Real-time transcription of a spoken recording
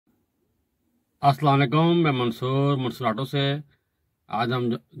अस्सलाम वालेकुम, मैं मंसूर ऑटो से। आज हम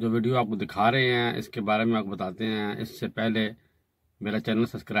जो वीडियो आपको दिखा रहे हैं इसके बारे में आपको बताते हैं। इससे पहले मेरा चैनल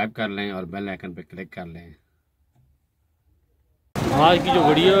सब्सक्राइब कर लें और बेल आइकन पर क्लिक कर लें। आज की जो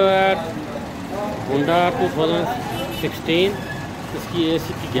वीडियो है होंडा 2016, इसकी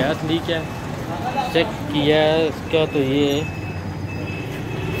एसी की गैस लीक है। चेक किया है इसका, तो ये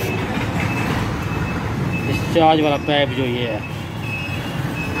डिस्चार्ज वाला पाइप जो ये है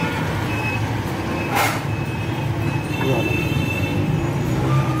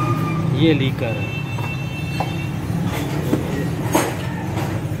ये लीक कर रहा है।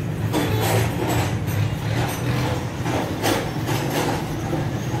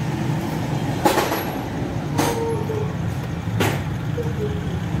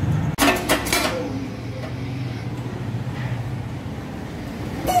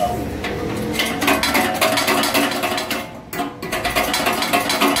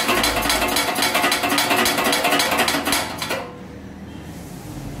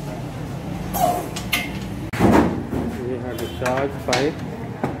 डिस्चार्ज पाइप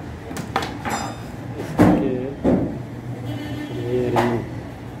इसके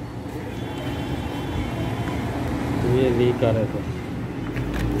ये लीक कर रहे थे,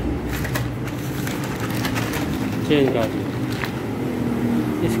 चेंज कर दिया।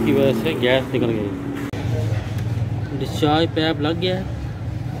 इसकी वजह से गैस निकल गई। डिस्चार्ज पाइप लग गया है,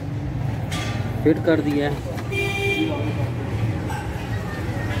 फिट कर दिया है।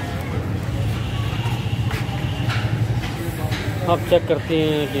 अब चेक करते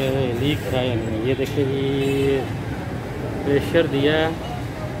हैं कि लीक है या नहीं। ये देखिए जी, प्रेशर दिया है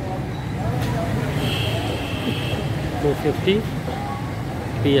 250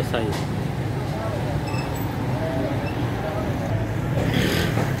 PSI।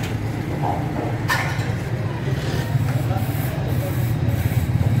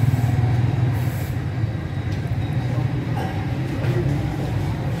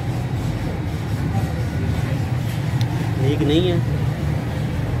 लीक नहीं है।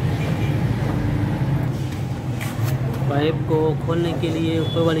 पाइप को खोलने के लिए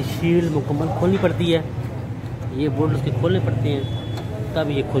ऊपर वाली शील्ड मुकम्मल खोलनी पड़ती है। ये बोल्ट उसके खोलने पड़ते हैं, तब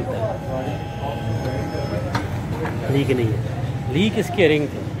ये खुलता है। लीक नहीं है। लीक इसके रिंग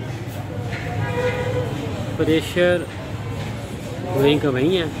थे। प्रेशर रिंग का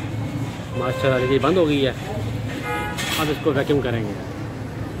वहीं है। मास्टर बंद हो गई है। अब इसको वैक्यूम करेंगे।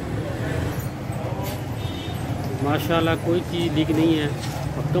 माशाल्लाह कोई चीज़ लीक नहीं है।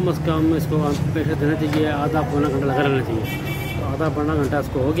 और कम से कम इसको प्रेशर देना चाहिए, आधा पौना घंटा लगा रहना चाहिए। तो आधा पौना घंटा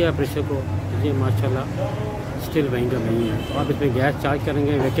इसको हो गया प्रेशर को। ये माशाल्लाह स्टिल वहीं का वहीं है। तो आप इसमें गैस चार्ज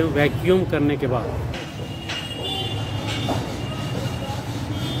करेंगे वैक्यूम करने के बाद।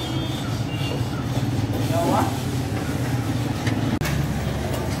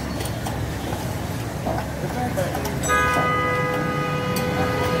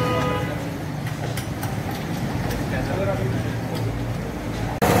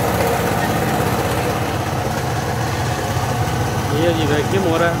 ये जी वैक्यूम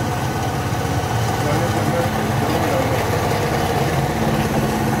हो रहा है।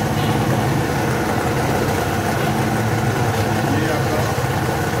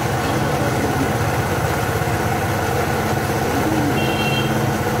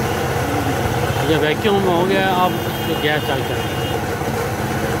 ये वैक्यूम हो गया। अब तो गैस चार्ज करेंगे।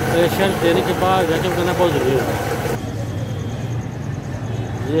 प्रेशर देने के बाद वैक्यूम करना बहुत ज़रूरी होता है।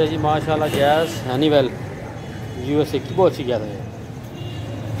 ये जी माशाल्लाह गैस हनीवेल USA की बहुत अच्छी गैस है।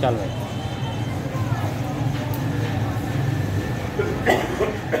 चल भाई,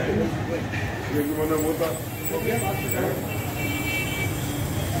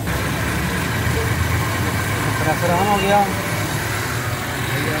 प्रेशर ऑन हो गया।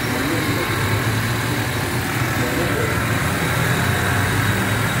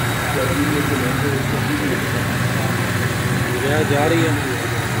 गैस जा रही है।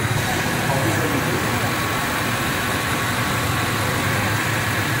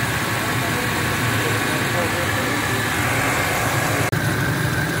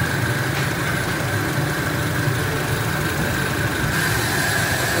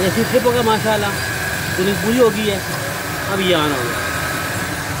 ऐसी ट्रिप होगा माशाल्लाह, कूलिंग पूरी हो गई है। अब ये ऑन हो गया।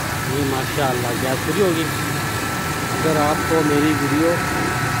 ये माशाल्लाह गैस पूरी होगी। अगर आपको मेरी वीडियो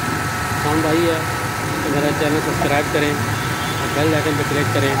पसंद आई है तो मेरा चैनल सब्सक्राइब करें और बेल आइकन पर क्लिक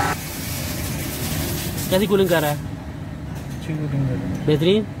करें। कैसी कूलिंग कर रहा है? अच्छी कूलिंग कर रहा है।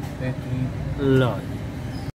 बेहतरीन। बेहतरीन। लो